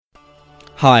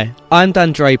Hi, I'm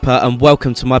Dan Draper and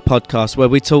welcome to my podcast where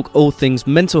we talk all things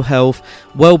mental health,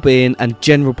 well-being and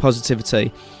general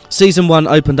positivity. Season 1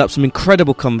 opened up some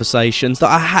incredible conversations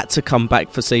that I had to come back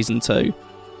for Season 2.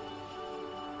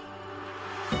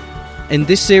 In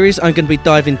this series, I'm going to be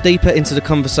diving deeper into the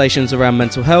conversations around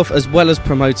mental health as well as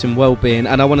promoting well-being,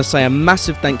 and I want to say a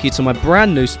massive thank you to my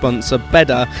brand new sponsor,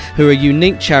 Better, who are a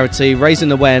unique charity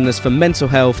raising awareness for mental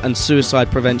health and suicide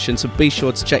prevention, so be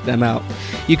sure to check them out.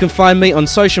 You can find me on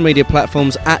social media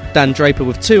platforms at Dan Draper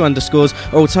with 2 underscores,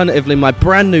 or alternatively my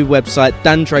brand new website,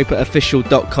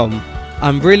 dandraperofficial.com.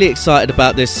 I'm really excited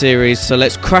about this series, so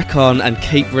let's crack on and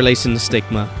keep releasing the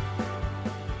stigma.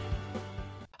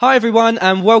 Hi everyone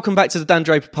and welcome back to the Dan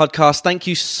Draper podcast. Thank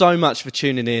you so much for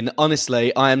tuning in.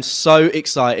 Honestly, I am so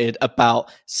excited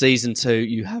about Season 2.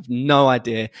 You have no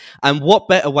idea. And what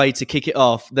better way to kick it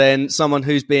off than someone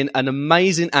who's been an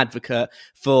amazing advocate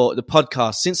for the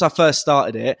podcast since I first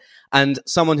started it, and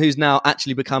someone who's now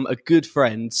actually become a good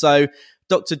friend. So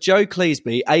Dr. Joe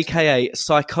Cleesby, aka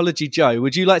Psychology Joe,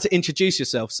 would you like to introduce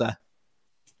yourself, sir?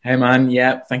 Hey man,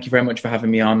 yeah, thank you very much for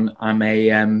having me on. I'm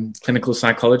a clinical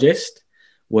psychologist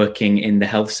working in the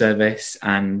health service,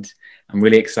 and I'm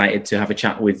really excited to have a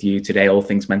chat with you today, all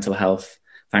things mental health.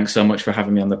 Thanks so much for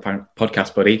having me on the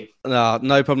podcast, buddy.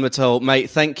 No problem at all, mate.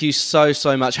 Thank you so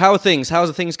much. How are things? How's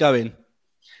the things going?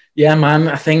 Yeah, man,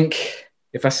 I think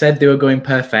if I said they were going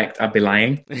perfect, I'd be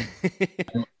lying.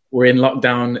 We're in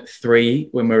lockdown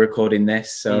 3 when we're recording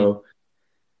this, so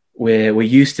we're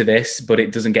used to this, but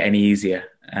it doesn't get any easier.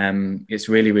 It's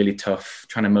really tough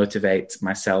trying to motivate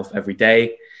myself every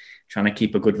day, trying to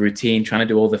keep a good routine, trying to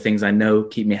do all the things I know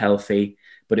keep me healthy,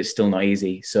 but it's still not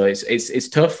easy. So it's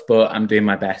tough, but I'm doing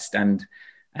my best, and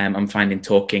I'm finding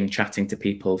chatting to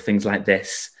people, things like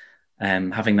this,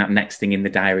 having that next thing in the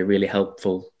diary really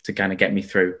helpful to kind of get me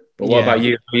through. But what about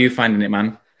you? How are you finding it,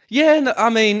 man? Yeah, no, I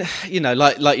mean,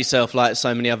 like yourself, like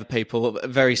so many other people,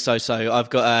 very so-so. I've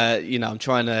got, I'm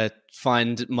trying to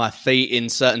find my feet in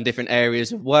certain different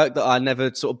areas of work that I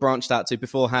never sort of branched out to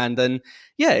beforehand. And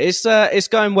yeah, it's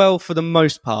going well for the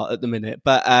most part at the minute.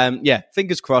 But yeah,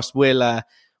 fingers crossed we'll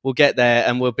get there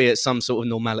and we'll be at some sort of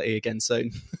normality again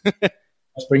soon.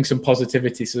 Let's bring some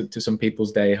positivity to some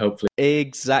people's day, hopefully.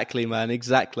 Exactly, man.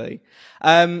 Exactly.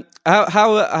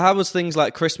 How was things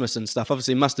like Christmas and stuff?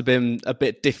 Obviously, it must have been a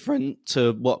bit different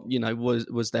to what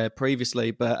was there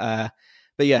previously. But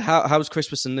yeah, how was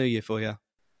Christmas and New Year for you?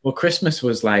 Well, Christmas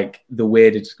was like the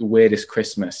weirdest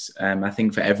Christmas. I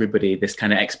think for everybody, this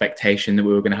kind of expectation that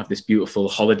we were going to have this beautiful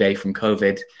holiday from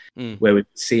COVID, where we'd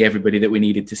see everybody that we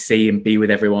needed to see and be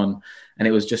with everyone. And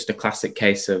it was just a classic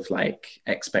case of like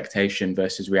expectation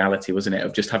versus reality, wasn't it?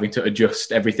 Of just having to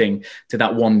adjust everything to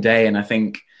that one day. And I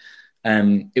think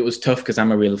it was tough because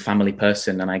I'm a real family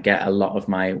person and I get a lot of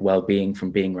my well-being from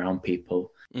being around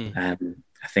people. I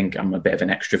think I'm a bit of an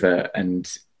extrovert,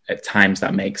 and at times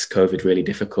that makes COVID really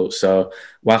difficult. So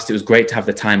whilst it was great to have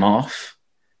the time off,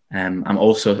 I'm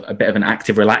also a bit of an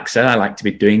active relaxer. I like to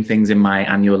be doing things in my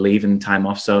annual leave and time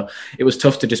off. So it was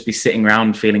tough to just be sitting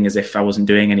around feeling as if I wasn't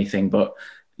doing anything, but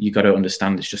you got to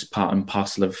understand it's just part and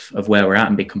parcel of where we're at,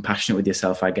 and be compassionate with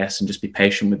yourself, I guess, and just be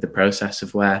patient with the process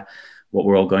of what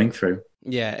we're all going through.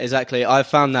 Yeah, exactly. I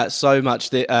found that so much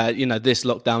that, this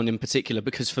lockdown in particular,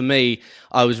 because for me,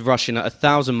 I was rushing at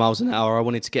 1,000 miles an hour. I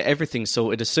wanted to get everything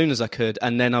sorted as soon as I could.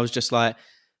 And then I was just like,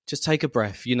 just take a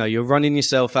breath. You're running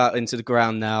yourself out into the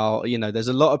ground now. There's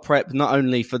a lot of prep, not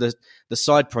only for the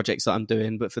side projects that I'm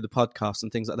doing, but for the podcast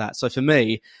and things like that. So for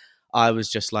me, I was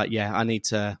just like, yeah, I need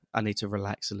to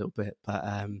relax a little bit.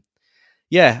 But,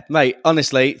 yeah, mate,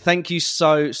 honestly, thank you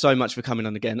so much for coming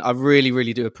on again. I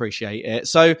really do appreciate it.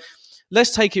 So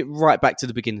let's take it right back to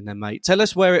the beginning then, mate. Tell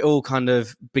us where it all kind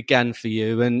of began for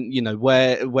you, and,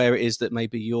 where it is that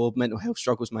maybe your mental health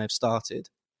struggles may have started.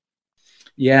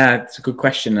 Yeah, it's a good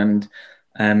question.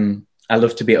 And I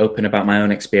love to be open about my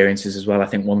own experiences as well. I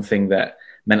think one thing that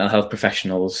mental health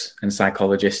professionals and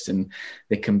psychologists, and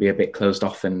they can be a bit closed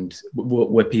off, and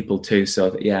we're people too.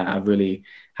 So yeah, I'm really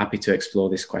happy to explore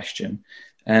this question.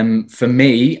 For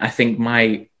me, I think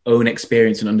my own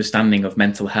experience and understanding of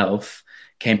mental health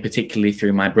came particularly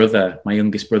through my brother. My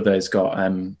youngest brother has got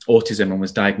autism and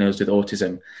was diagnosed with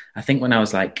autism, I think when I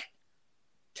was like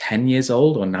 10 years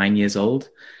old or 9 years old.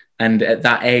 And at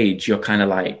that age, you're kind of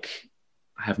like,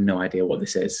 I have no idea what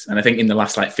this is. And I think in the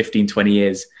last like 15, 20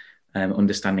 years,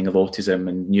 understanding of autism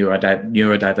and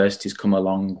neurodiversity has come a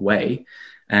long way.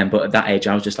 But at that age,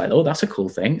 I was just like, oh, that's a cool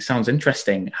thing. Sounds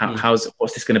interesting.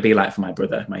 What's this going to be like for my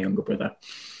brother, my younger brother?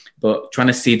 But trying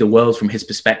to see the world from his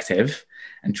perspective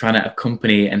and trying to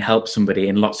accompany and help somebody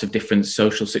in lots of different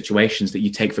social situations that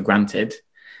you take for granted,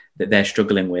 that they're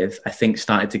struggling with, I think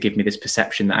started to give me this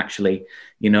perception that actually,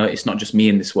 it's not just me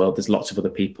in this world, there's lots of other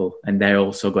people and they're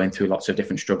also going through lots of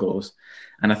different struggles.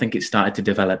 And I think it started to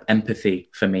develop empathy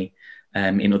for me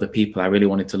in other people. I really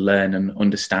wanted to learn and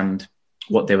understand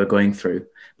what they were going through.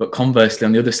 But conversely,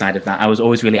 on the other side of that, I was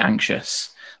always really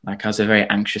anxious. Like I was a very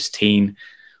anxious teen,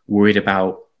 worried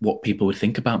about what people would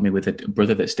think about me with a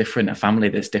brother that's different, a family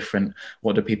that's different.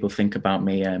 What do people think about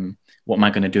me? What am I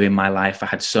going to do in my life? I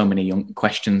had so many young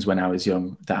questions when I was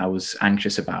young that I was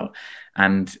anxious about.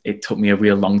 And it took me a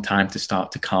real long time to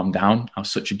start to calm down. I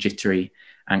was such a jittery,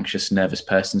 anxious, nervous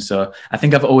person. So I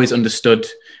think I've always understood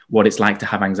what it's like to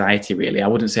have anxiety, really. I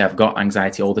wouldn't say I've got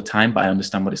anxiety all the time, but I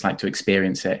understand what it's like to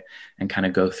experience it and kind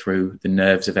of go through the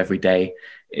nerves of every day.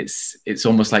 It's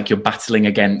almost like you're battling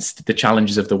against the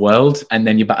challenges of the world, and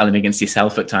then you're battling against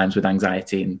yourself at times with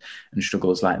anxiety and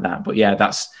struggles like that. But yeah,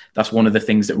 that's one of the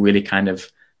things that really kind of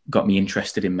got me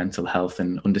interested in mental health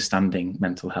and understanding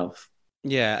mental health.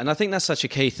 Yeah, and I think that's such a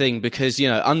key thing because,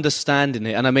 understanding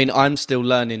it, and I mean, I'm still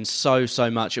learning so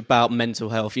much about mental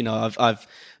health. I've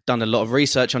done a lot of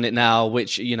research on it now,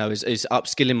 which, is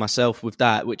upskilling myself with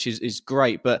that, which is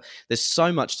great, but there's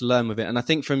so much to learn with it. And I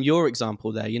think from your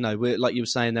example there, we're, like you were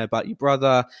saying there about your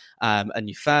brother and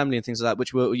your family and things like that,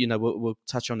 which we'll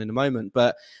touch on in a moment.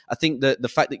 But I think that the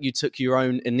fact that you took your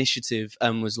own initiative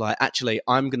and was like, actually,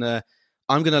 I'm going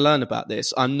to learn about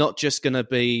this. I'm not just going to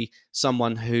be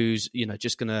someone who's,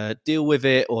 just going to deal with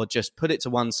it or just put it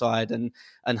to one side and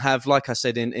have, like I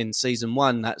said in season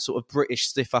 1, that sort of British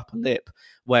stiff upper lip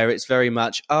where it's very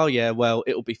much, oh yeah, well,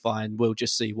 it'll be fine. We'll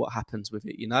just see what happens with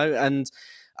it, And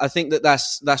I think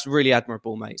that's really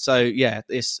admirable, mate. So yeah,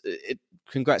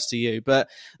 congrats to you. But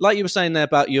like you were saying there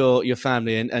about your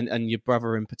family and your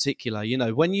brother in particular,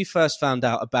 when you first found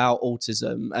out about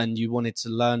autism and you wanted to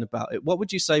learn about it, what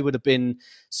would you say would have been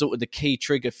sort of the key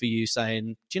trigger for you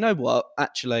saying, do you know what,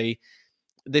 actually,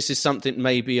 this is something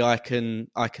maybe I can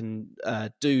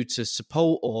do to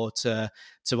support or to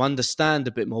understand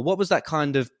a bit more? What was that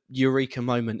kind of eureka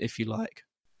moment, if you like?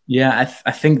 Yeah,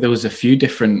 I think there was a few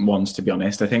different ones, to be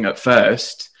honest. I think at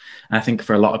first, I think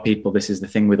for a lot of people, this is the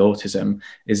thing with autism,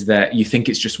 is that you think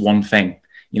it's just one thing.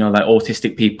 Like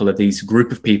autistic people are these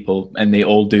group of people and they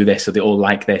all do this, or they all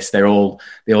like this. They all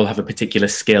have a particular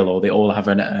skill, or they all have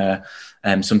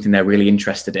something they're really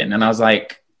interested in. And I was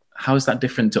like, how is that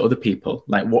different to other people?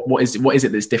 Like, what is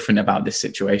it that's different about this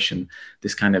situation,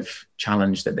 this kind of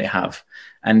challenge that they have?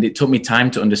 And it took me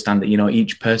time to understand that,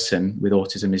 each person with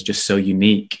autism is just so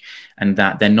unique and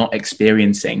that they're not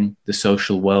experiencing the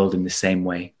social world in the same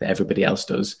way that everybody else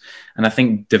does. And I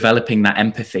think developing that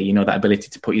empathy, that ability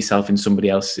to put yourself in somebody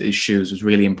else's shoes was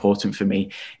really important for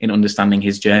me in understanding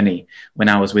his journey. When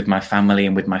I was with my family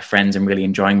and with my friends and really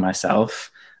enjoying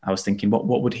myself, I was thinking,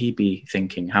 what would he be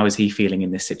thinking? How is he feeling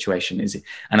in this situation?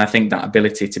 And I think that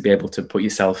ability to be able to put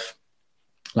yourself,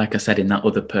 like I said, in that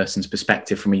other person's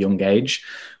perspective from a young age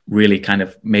really kind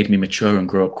of made me mature and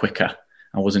grow up quicker.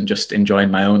 I wasn't just enjoying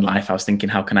my own life. I was thinking,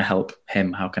 how can I help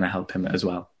him? How can I help him as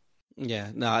well?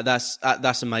 Yeah, no,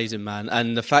 that's amazing, man.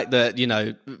 And the fact that,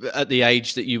 at the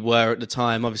age that you were at the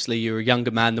time, obviously you're a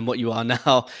younger man than what you are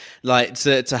now, like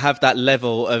to have that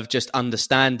level of just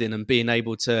understanding and being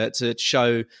able to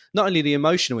show not only the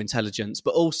emotional intelligence,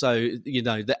 but also,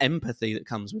 the empathy that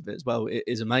comes with it as well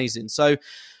is amazing. So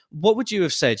what would you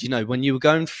have said, when you were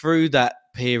going through that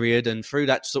period and through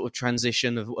that sort of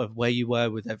transition of where you were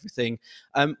with everything,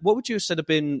 what would you have said have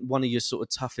been one of your sort of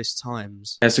toughest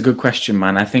times? That's a good question,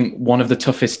 man. I think one of the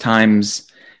toughest times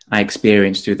I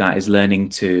experienced through that is learning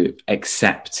to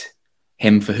accept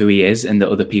him for who he is and that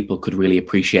other people could really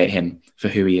appreciate him for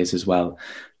who he is as well.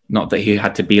 Not that he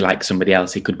had to be like somebody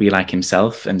else. He could be like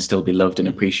himself and still be loved and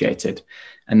appreciated.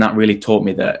 And that really taught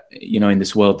me that, in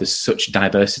this world, there's such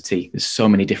diversity. There's so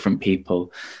many different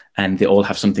people and they all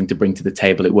have something to bring to the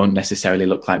table. It won't necessarily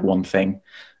look like one thing.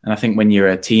 And I think when you're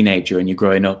a teenager and you're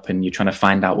growing up and you're trying to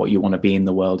find out what you want to be in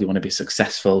the world, you want to be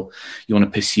successful, you want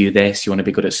to pursue this, you want to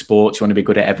be good at sports, you want to be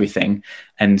good at everything.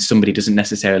 And somebody doesn't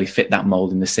necessarily fit that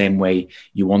mold in the same way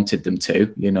you wanted them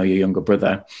to, your younger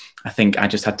brother. I think I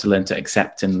just had to learn to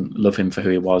accept and love him for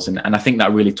who he was. And I think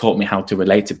that really taught me how to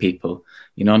relate to people.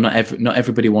 Not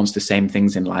everybody wants the same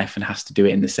things in life and has to do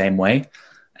it in the same way.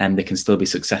 And they can still be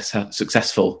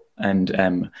successful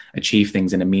and achieve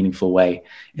things in a meaningful way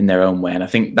in their own way. And I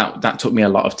think that took me a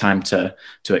lot of time to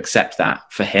accept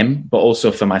that for him, but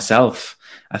also for myself.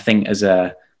 I think as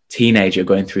a teenager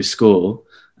going through school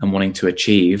and wanting to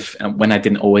achieve, and when I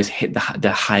didn't always hit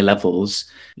the high levels.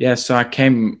 Yeah, so I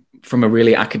came from a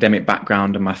really academic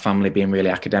background and my family being really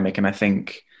academic. And I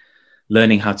think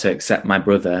learning how to accept my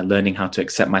brother, learning how to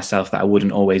accept myself, that I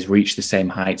wouldn't always reach the same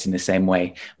heights in the same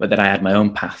way, but that I had my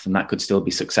own path and that could still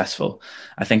be successful.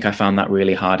 I think I found that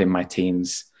really hard in my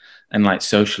teens. And like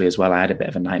socially as well, I had a bit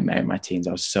of a nightmare in my teens.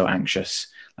 I was so anxious.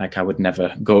 Like I would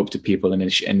never go up to people and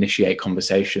initiate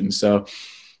conversations. So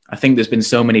I think there's been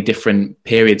so many different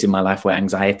periods in my life where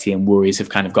anxiety and worries have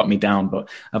kind of got me down, but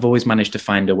I've always managed to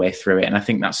find a way through it. And I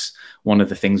think that's one of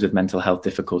the things with mental health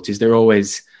difficulties. They're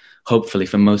always, hopefully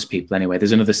for most people anyway,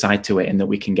 there's another side to it in that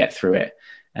we can get through it.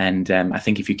 And I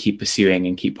think if you keep pursuing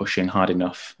and keep pushing hard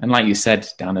enough, and like you said,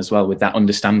 Dan, as well, with that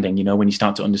understanding, you know, when you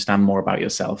start to understand more about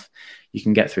yourself, you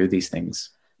can get through these things.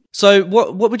 So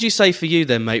what would you say for you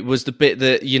then, mate, was the bit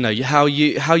that, you know, how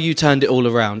you turned it all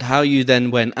around, how you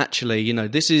then went, actually, you know,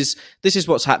 this is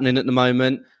what's happening at the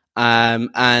moment,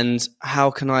 and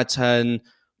how can I turn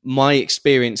my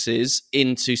experiences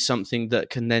into something that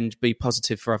can then be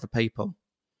positive for other people?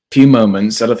 Few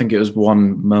moments. I don't think it was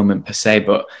one moment per se,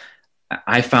 but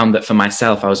I found that for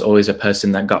myself, I was always a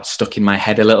person that got stuck in my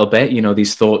head a little bit. You know,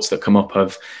 these thoughts that come up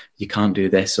of, you can't do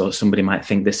this, or somebody might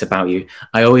think this about you.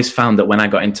 I always found that when I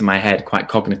got into my head, quite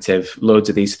cognitive, loads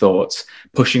of these thoughts,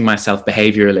 pushing myself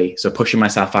behaviorally, so pushing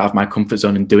myself out of my comfort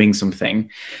zone and doing something,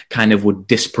 kind of would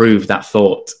disprove that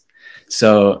thought.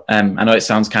 So I know it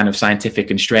sounds kind of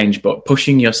scientific and strange, but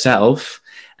pushing yourself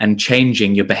and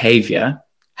changing your behavior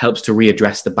helps to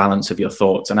readdress the balance of your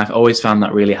thoughts. And I've always found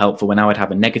that really helpful. When I would have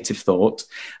a negative thought,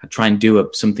 I'd try and do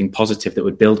something positive that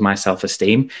would build my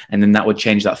self-esteem, and then that would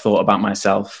change that thought about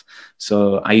myself.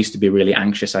 So I used to be really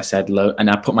anxious, I said,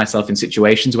 and I put myself in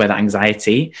situations where the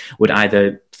anxiety would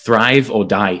either thrive or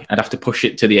die. I'd have to push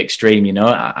it to the extreme, you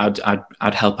know.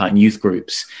 I'd help out in youth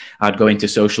groups. I'd go into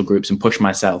social groups and push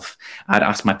myself. I'd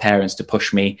ask my parents to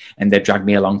push me, and they'd drag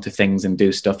me along to things and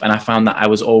do stuff. And I found that I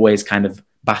was always kind of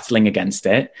battling against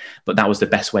it, but that was the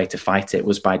best way to fight it,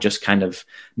 was by just kind of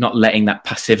not letting that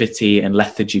passivity and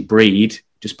lethargy breed,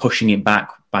 just pushing it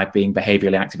back by being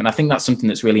behaviorally active. And I think that's something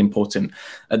that's really important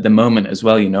at the moment as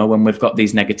well. You know, when we've got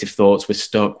these negative thoughts, we're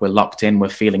stuck, we're locked in, we're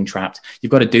feeling trapped.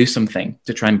 You've got to do something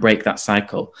to try and break that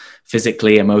cycle,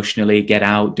 physically, emotionally, get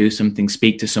out, do something,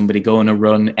 speak to somebody, go on a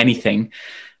run, anything.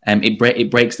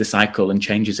 It breaks the cycle and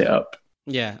changes it up.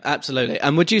 Yeah, absolutely.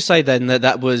 And would you say then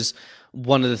that was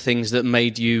one of the things that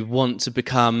made you want to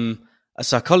become a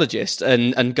psychologist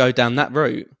and go down that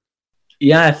route?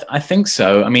 Yeah, I think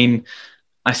so. I mean,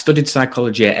 I studied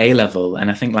psychology at A-level,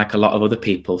 and I think like a lot of other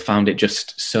people found it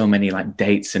just so many like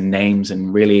dates and names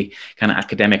and really kind of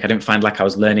academic. I didn't find like I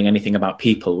was learning anything about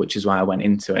people, which is why I went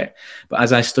into it. But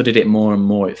as I studied it more and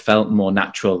more, it felt more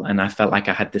natural, and I felt like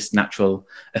I had this natural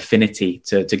affinity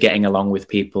to getting along with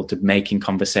people, to making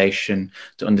conversation,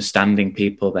 to understanding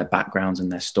people, their backgrounds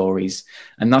and their stories.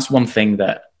 And that's one thing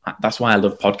that's why I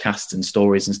love podcasts and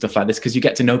stories and stuff like this, because you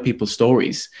get to know people's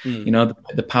stories. You know,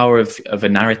 the power of a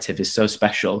narrative is so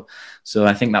special. So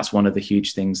I think that's one of the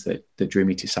huge things that drew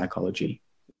me to psychology.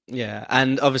 Yeah.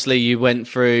 And obviously you went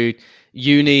through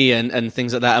uni and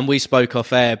things like that. And we spoke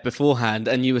off air beforehand,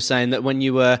 and you were saying that when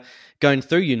you were going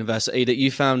through university that you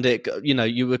found it, you know,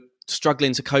 you were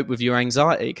struggling to cope with your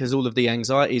anxiety because all of the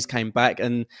anxieties came back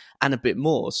and a bit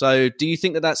more. So do you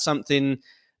think that that's something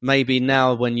maybe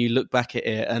now when you look back at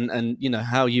it and you know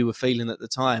how you were feeling at the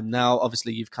time? Now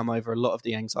obviously you've come over a lot of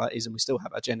the anxieties and we still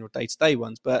have our general day-to-day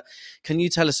ones, but can you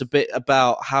tell us a bit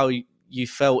about how you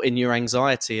felt in your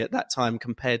anxiety at that time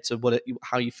compared to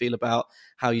how you feel about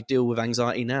how you deal with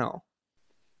anxiety now?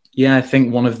 Yeah, I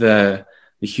think one of the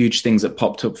huge things that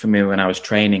popped up for me when I was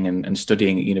training and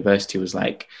studying at university was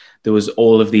like, there was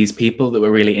all of these people that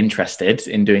were really interested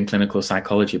in doing clinical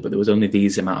psychology, but there was only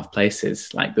these amount of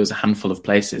places. Like there was a handful of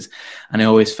places. And I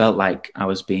always felt like I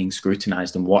was being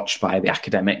scrutinized and watched by the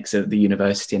academics at the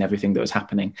university and everything that was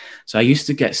happening. So I used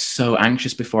to get so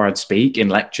anxious before I'd speak in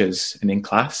lectures and in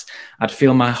class. I'd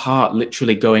feel my heart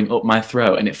literally going up my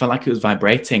throat, and it felt like it was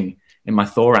vibrating in my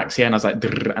thorax. Yeah. And I was like,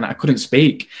 and I couldn't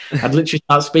speak. I'd literally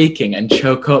start speaking and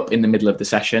choke up in the middle of the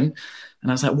session. And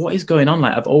I was like, what is going on?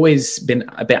 Like, I've always been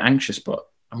a bit anxious, but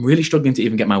I'm really struggling to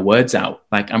even get my words out.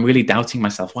 Like, I'm really doubting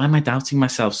myself. Why am I doubting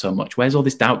myself so much? Where's all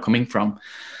this doubt coming from?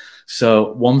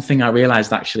 So one thing I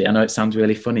realized, actually, I know it sounds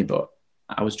really funny, but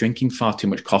I was drinking far too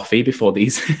much coffee before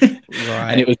these. Right.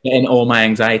 And it was getting all my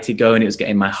anxiety going. It was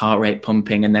getting my heart rate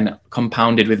pumping. And then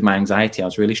compounded with my anxiety, I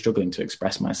was really struggling to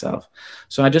express myself.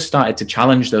 So I just started to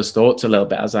challenge those thoughts a little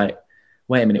bit. I was like,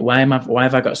 wait a minute, why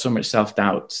have I got so much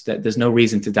self-doubt? That there's no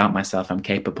reason to doubt myself. I'm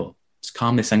capable.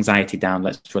 calm this anxiety down.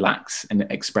 Let's relax and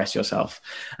express yourself.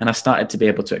 And I started to be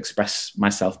able to express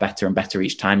myself better and better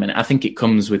each time. And I think it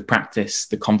comes with practice.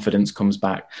 The confidence comes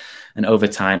back. And over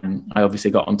time, I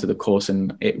obviously got onto the course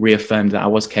and it reaffirmed that I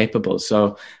was capable.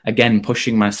 So again,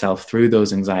 pushing myself through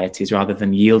those anxieties rather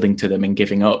than yielding to them and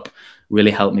giving up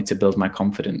really helped me to build my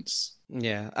confidence.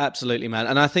 Yeah, absolutely, man.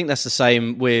 And I think that's the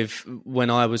same with when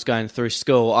I was going through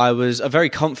school. I was a very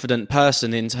confident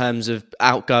person in terms of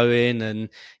outgoing and,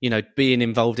 you know, being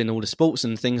involved in all the sports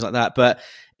and things like that. But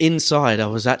inside, I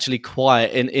was actually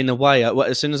quiet in a way.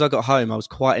 As soon as I got home, I was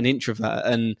quite an introvert.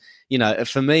 And, you know,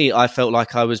 for me, I felt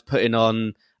like I was putting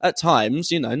on, at times,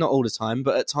 you know, not all the time,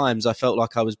 but at times I felt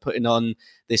like I was putting on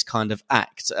this kind of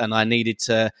act and I needed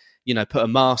to, you know, put a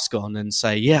mask on and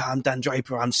say, yeah, I'm Dan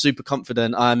Draper, I'm super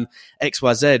confident, I'm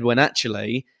XYZ, when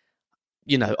actually,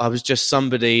 you know, I was just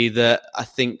somebody that I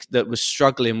think that was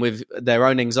struggling with their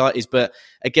own anxieties. But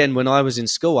again, when I was in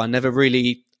school, I never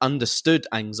really understood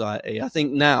anxiety. I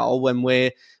think now when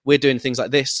we're doing things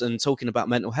like this and talking about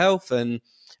mental health and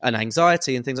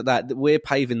anxiety and things like that we're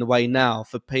paving the way now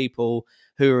for people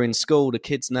who are in school, the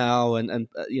kids now, and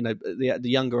you know, the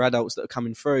younger adults that are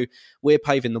coming through. We're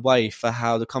paving the way for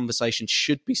how the conversation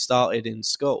should be started in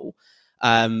school.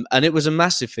 And it was a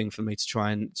massive thing for me to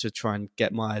try and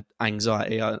get my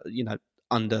anxiety, you know,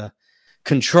 under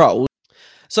control.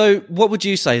 So what would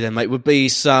you say then, mate, would be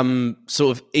some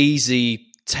sort of easy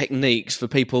techniques for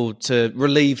people to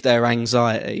relieve their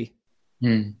anxiety?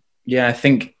 Yeah, I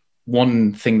think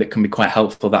one thing that can be quite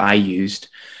helpful that I used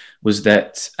was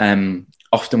that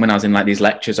often when I was in like these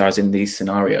lectures, I was in these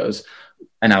scenarios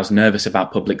and I was nervous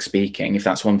about public speaking. If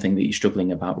that's one thing that you're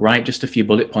struggling about, write just a few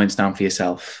bullet points down for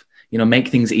yourself. You know, make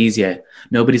things easier.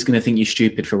 Nobody's going to think you're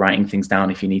stupid for writing things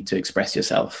down if you need to express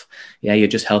yourself. Yeah, you're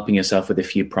just helping yourself with a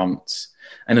few prompts.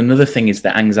 And another thing is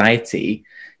that anxiety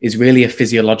is really a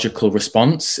physiological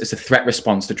response. It's a threat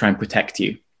response to try and protect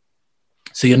you.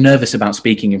 So you're nervous about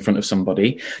speaking in front of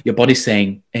somebody. Your body's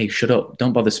saying, hey, shut up.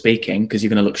 Don't bother speaking because you're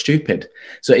going to look stupid.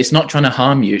 So it's not trying to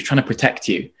harm you. It's trying to protect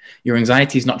you. Your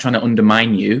anxiety is not trying to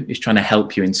undermine you. It's trying to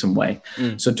help you in some way.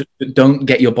 So don't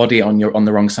get your body on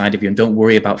the wrong side of you and don't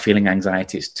worry about feeling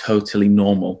anxiety. It's totally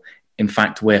normal. In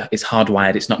fact, it's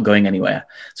hardwired. It's not going anywhere.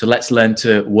 So let's learn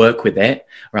to work with it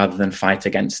rather than fight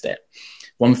against it.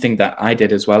 One thing that I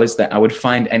did as well is that I would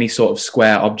find any sort of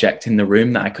square object in the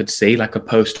room that I could see, like a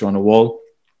poster on a wall,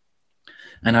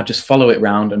 and I'd just follow it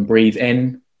round and breathe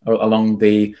in along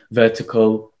the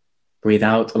vertical, breathe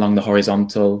out along the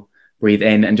horizontal, breathe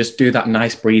in, and just do that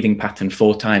nice breathing pattern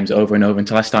 4 times over and over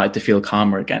until I started to feel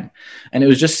calmer again. And it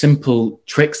was just simple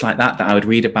tricks like that I would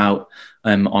read about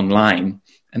online.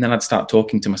 And then I'd start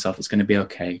talking to myself, it's going to be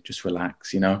okay, just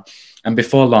relax, you know. And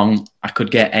before long, I could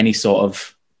get any sort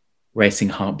of racing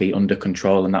heartbeat under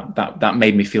control. And that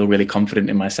made me feel really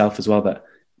confident in myself as well, that,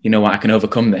 you know what, I can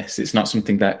overcome this. It's not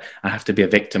something that I have to be a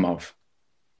victim of.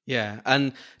 Yeah.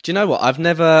 And do you know what? I've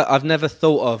never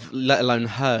thought of, let alone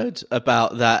heard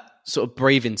about that sort of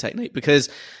breathing technique, because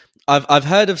I've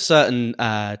heard of certain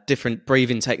different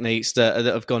breathing techniques that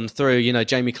have gone through. You know,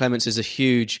 Jamie Clements is a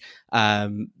huge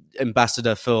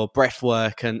ambassador for breath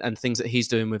work and things that he's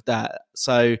doing with that.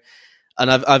 So,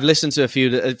 and I've listened to a few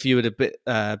of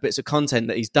the bits of content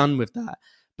that he's done with that.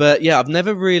 But yeah, I've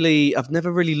never really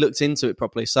looked into it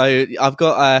properly. So I've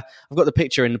got the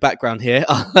picture in the background here.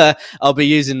 I'll be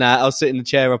using that. I'll sit in the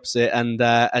chair opposite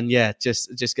and yeah,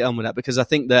 just get on with that, because I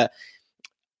think that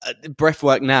breath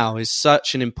work now is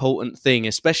such an important thing,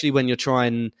 especially when you're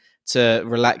trying to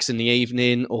relax in the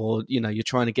evening, or, you know, you're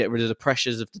trying to get rid of the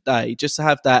pressures of the day. Just to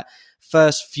have that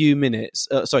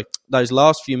those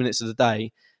last few minutes of the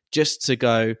day, just to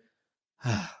go,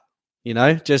 you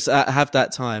know, just have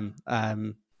that time.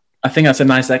 I think that's a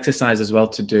nice exercise as well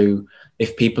to do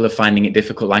if people are finding it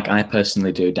difficult, like I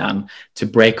personally do, Dan, to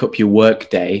break up your work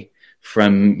day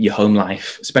from your home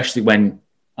life, especially when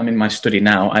I'm in my study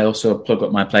now. I also plug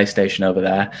up my PlayStation over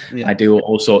there. Yeah. I do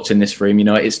all sorts in this room. You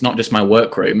know, it's not just my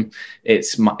work room.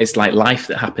 It's like life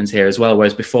that happens here as well.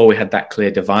 Whereas before we had that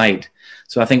clear divide.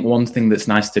 So I think one thing that's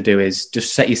nice to do is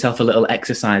just set yourself a little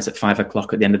exercise at 5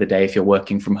 o'clock at the end of the day if you're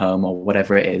working from home or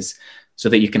whatever it is, so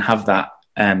that you can have that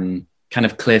kind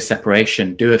of clear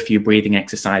separation. Do a few breathing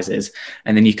exercises,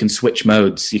 and then you can switch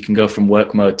modes. You can go from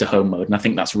work mode to home mode. And I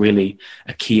think that's really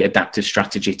a key adaptive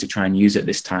strategy to try and use at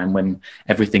this time when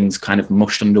everything's kind of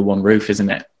mushed under one roof, isn't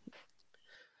it?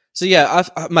 So yeah,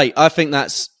 mate, I think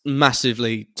that's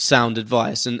massively sound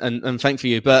advice, and thank for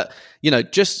you. But, you know,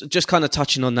 just kind of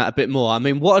touching on that a bit more. I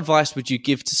mean, what advice would you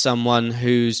give to someone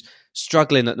who's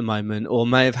struggling at the moment, or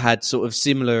may have had sort of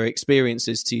similar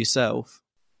experiences to yourself?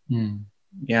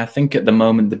 Yeah, I think at the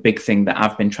moment, the big thing that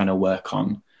I've been trying to work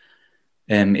on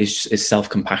is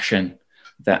self-compassion.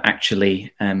 That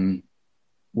actually,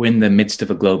 we're in the midst of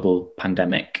a global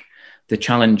pandemic. The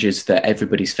challenges that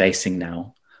everybody's facing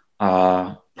now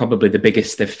are probably the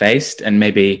biggest they've faced, and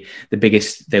maybe the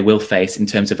biggest they will face in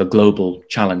terms of a global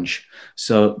challenge.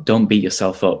 So don't beat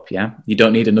yourself up. Yeah, you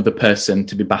don't need another person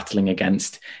to be battling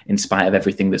against in spite of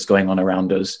everything that's going on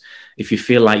around us. If you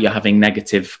feel like you're having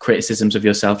negative criticisms of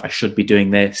yourself, I should be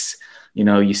doing this. You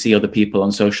know, you see other people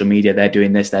on social media, they're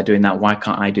doing this, they're doing that. Why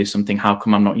can't I do something? How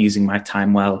come I'm not using my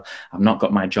time well? I've not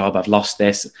got my job. I've lost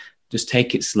this. Just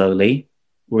take it slowly.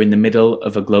 We're in the middle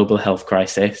of a global health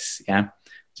crisis. Yeah.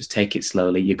 Just take it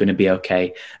slowly. You're going to be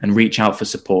okay, and reach out for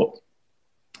support.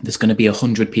 There's going to be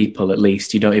 100 people at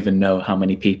least. You don't even know how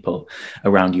many people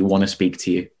around you want to speak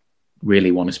to you, really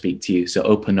want to speak to you. So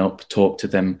open up, talk to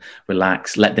them,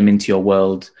 relax, let them into your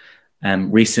world.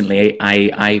 Recently,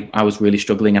 I was really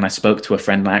struggling, and I spoke to a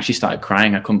friend, and I actually started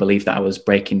crying. I couldn't believe that I was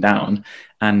breaking down.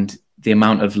 And the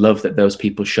amount of love that those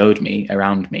people showed me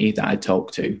around me that I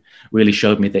talked to really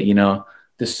showed me that, you know,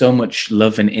 there's so much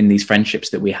love in these friendships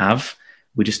that we have.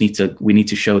 We need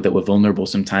to show that we're vulnerable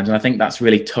sometimes. And I think that's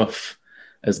really tough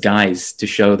as guys to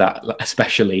show that,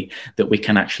 especially that we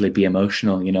can actually be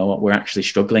emotional. You know what, we're actually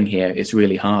struggling here. It's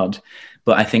really hard.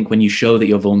 But I think when you show that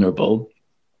you're vulnerable,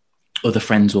 other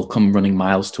friends will come running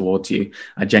miles towards you.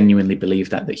 I genuinely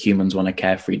believe that humans want to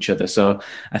care for each other. So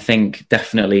I think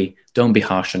definitely don't be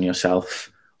harsh on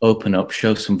yourself. Open up,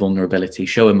 show some vulnerability,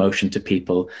 show emotion to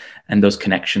people, and those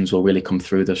connections will really come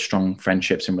through those strong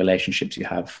friendships and relationships you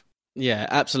have. Yeah,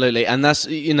 absolutely. And that's,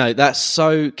 you know, that's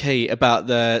so key about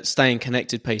the staying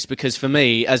connected piece, because for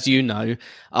me, as you know,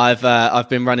 I've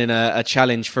been running a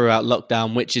challenge throughout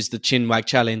lockdown, which is the Chinwag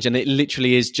challenge. And it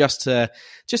literally is just to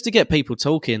get people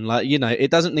talking. Like, you know,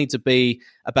 it doesn't need to be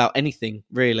about anything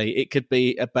really. It could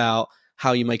be about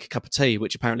how you make a cup of tea,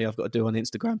 which apparently I've got to do on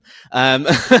Instagram,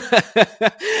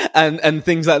 and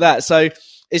things like that. So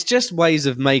it's just ways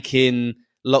of making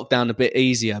lockdown a bit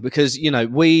easier, because, you know,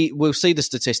 we'll see the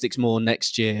statistics more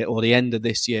next year or the end of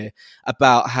this year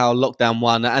about how lockdown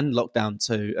 1 and lockdown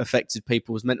 2 affected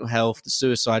people's mental health, the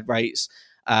suicide rates,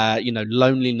 you know,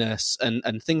 loneliness and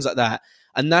things like that.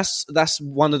 And that's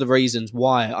one of the reasons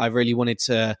why I really wanted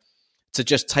to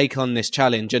just take on this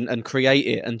challenge and create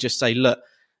it, and just say, look,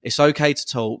 it's okay to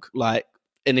talk. Like,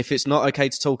 and if it's not okay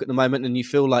to talk at the moment and you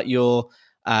feel like you're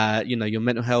you know, your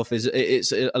mental health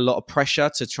it's a lot of pressure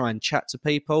to try and chat to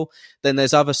people, then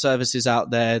there's other services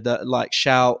out there that like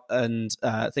Shout and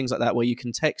things like that, where you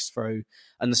can text through,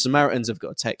 and the Samaritans have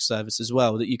got a text service as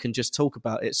well that you can just talk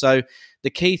about it. So the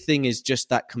key thing is just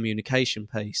that communication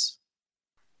piece.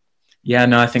 Yeah,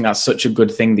 no, I think that's such a good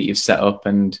thing that you've set up.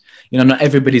 And, you know, not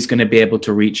everybody's going to be able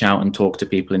to reach out and talk to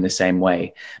people in the same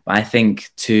way. But I think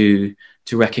to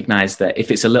recognize that if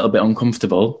it's a little bit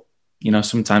uncomfortable, you know,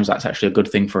 sometimes that's actually a good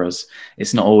thing for us.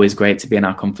 It's not always great to be in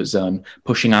our comfort zone,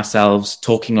 pushing ourselves,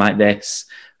 talking like this,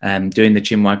 doing the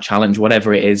Chinwag challenge,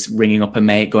 whatever it is, ringing up a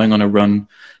mate, going on a run,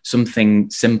 something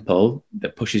simple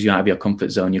that pushes you out of your comfort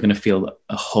zone. You're going to feel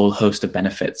a whole host of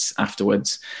benefits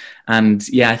afterwards. And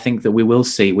yeah, I think that we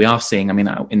are seeing, I mean,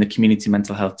 in the community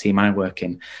mental health team I work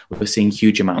in, we're seeing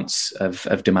huge amounts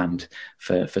of demand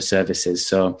for services.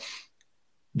 So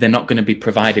they're not going to be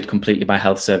provided completely by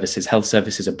health services. Health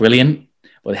services are brilliant,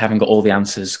 but they haven't got all the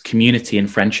answers. Community and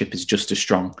friendship is just as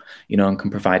strong, you know, and can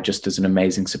provide just as an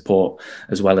amazing support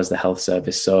as well as the health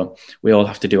service. So we all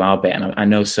have to do our bit. And I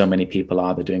know so many people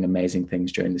are doing amazing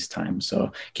things during this time.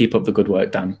 So keep up the good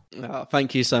work, Dan. Oh,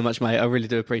 thank you so much, mate. I really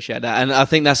do appreciate that. And I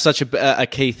think that's such a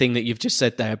key thing that you've just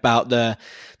said there about the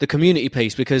community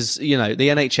piece, because, you know, the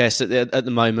NHS at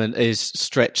the moment is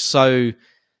stretched so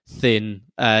thin,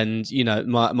 and, you know,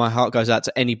 my heart goes out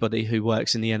to anybody who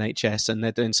works in the NHS, and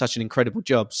they're doing such an incredible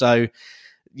job. So,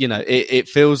 you know, it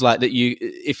feels like that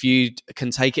if you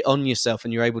can take it on yourself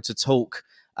and you're able to talk,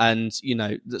 and, you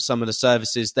know, that some of the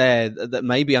services there that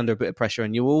may be under a bit of pressure,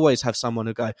 and you always have someone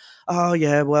who go, oh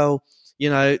yeah, well, you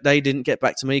know, they didn't get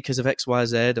back to me because of X, Y,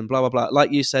 Z, and blah, blah, blah.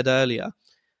 Like you said earlier,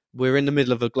 we're in the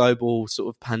middle of a global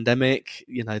sort of pandemic.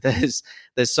 You know, there's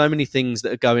so many things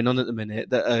that are going on at the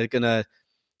minute that are going to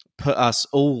put us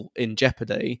all in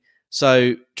jeopardy.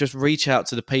 So just reach out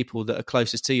to the people that are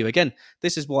closest to you. Again,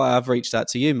 this is why I've reached out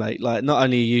to you, mate. Like, not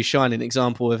only are you shining an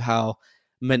example of how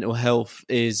mental health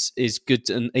is good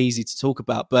and easy to talk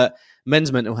about, but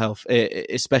men's mental health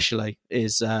especially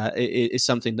is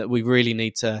something that we really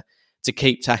need to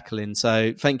keep tackling.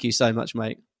 So thank you so much,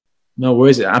 mate. No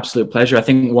worries, it's an absolute pleasure. I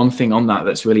think one thing on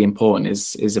that's really important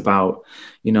is about,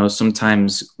 you know,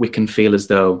 sometimes we can feel as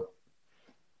though,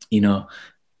 you know,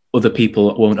 other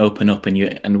people won't open up,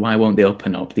 and why won't they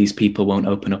open up? These people won't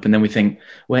open up. And then we think,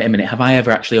 wait a minute, have I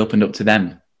ever actually opened up to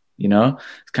them? You know,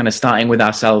 it's kind of starting with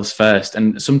ourselves first,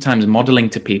 and sometimes modeling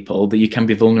to people that you can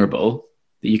be vulnerable,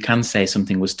 that you can say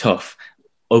something was tough,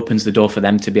 opens the door for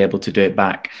them to be able to do it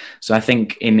back. So I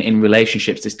think in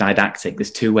relationships, this didactic,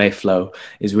 this two-way flow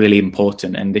is really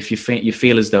important. And if you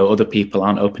feel as though other people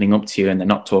aren't opening up to you and they're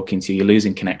not talking to you, you're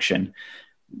losing connection,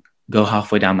 go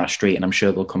halfway down that street and I'm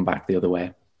sure they'll come back the other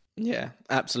way. Yeah,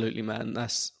 absolutely, man.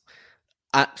 That's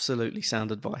absolutely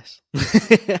sound advice.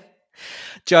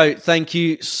 Joe, thank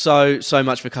you so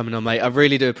much for coming on, mate. I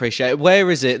really do appreciate it.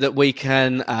 Where is it that we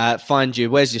can find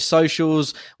you? Where's your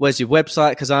socials? Where's your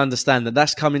website? Because I understand that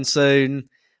that's coming soon.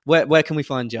 Where can we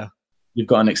find you? You've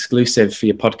got an exclusive for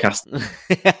your podcast.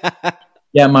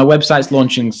 Yeah, my website's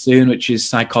launching soon, which is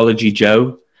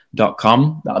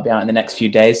psychologyjoe.com. That'll be out in the next few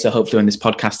days. So hopefully when this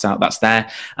podcast's out, that's there.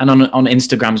 And on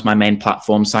Instagram's my main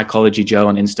platform, Psychology Joe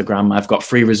on Instagram. I've got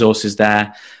free resources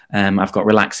there. I've got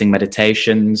relaxing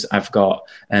meditations. I've got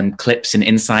clips and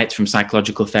insights from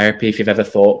psychological therapy. If you've ever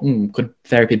thought, could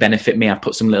therapy benefit me? I've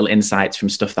put some little insights from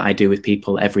stuff that I do with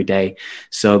people every day.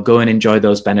 So go and enjoy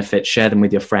those benefits, share them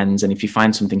with your friends. And if you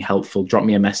find something helpful, drop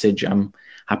me a message. I'm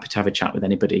happy to have a chat with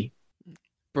anybody.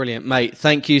 Brilliant, mate.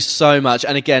 Thank you so much.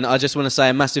 And again, I just want to say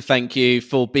a massive thank you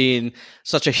for being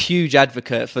such a huge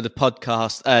advocate for the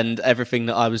podcast and everything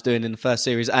that I was doing in the first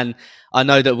series. And I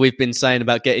know that we've been saying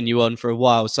about getting you on for a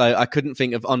while, so I couldn't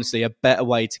think of, honestly, a better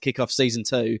way to kick off season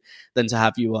 2 than to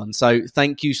have you on. So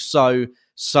thank you so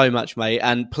much, mate.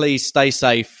 And please stay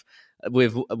safe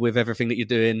with everything that you're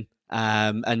doing.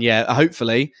 And yeah,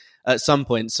 hopefully at some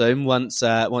point soon, once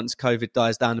COVID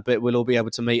dies down a bit, we'll all be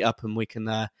able to meet up and we can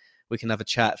have a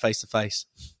chat face to face.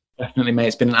 Definitely, mate.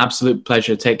 It's been an absolute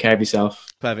pleasure. Take care of yourself.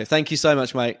 Perfect. Thank you so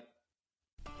much, mate.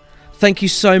 Thank you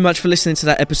so much for listening to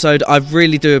that episode. I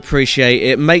really do appreciate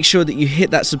it. Make sure that you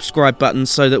hit that subscribe button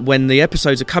so that when the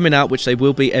episodes are coming out, which they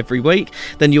will be every week,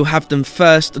 then you'll have them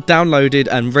first downloaded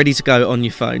and ready to go on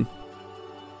your phone.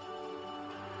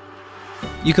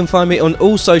 You can find me on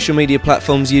all social media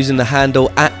platforms using the handle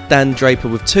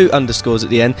 @DanDraper with 2 underscores at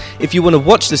the end. If you want to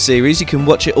watch the series, you can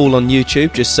watch it all on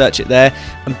YouTube. Just search it there.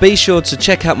 And be sure to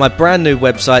check out my brand new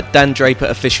website,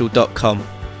 dandraperofficial.com.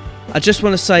 I just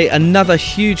want to say another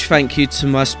huge thank you to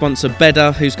my sponsor,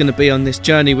 Better, who's going to be on this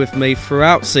journey with me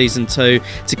throughout season 2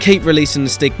 to keep releasing the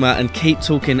stigma and keep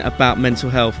talking about mental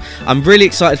health. I'm really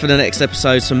excited for the next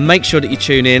episode, so make sure that you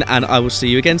tune in and I will see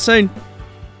you again soon.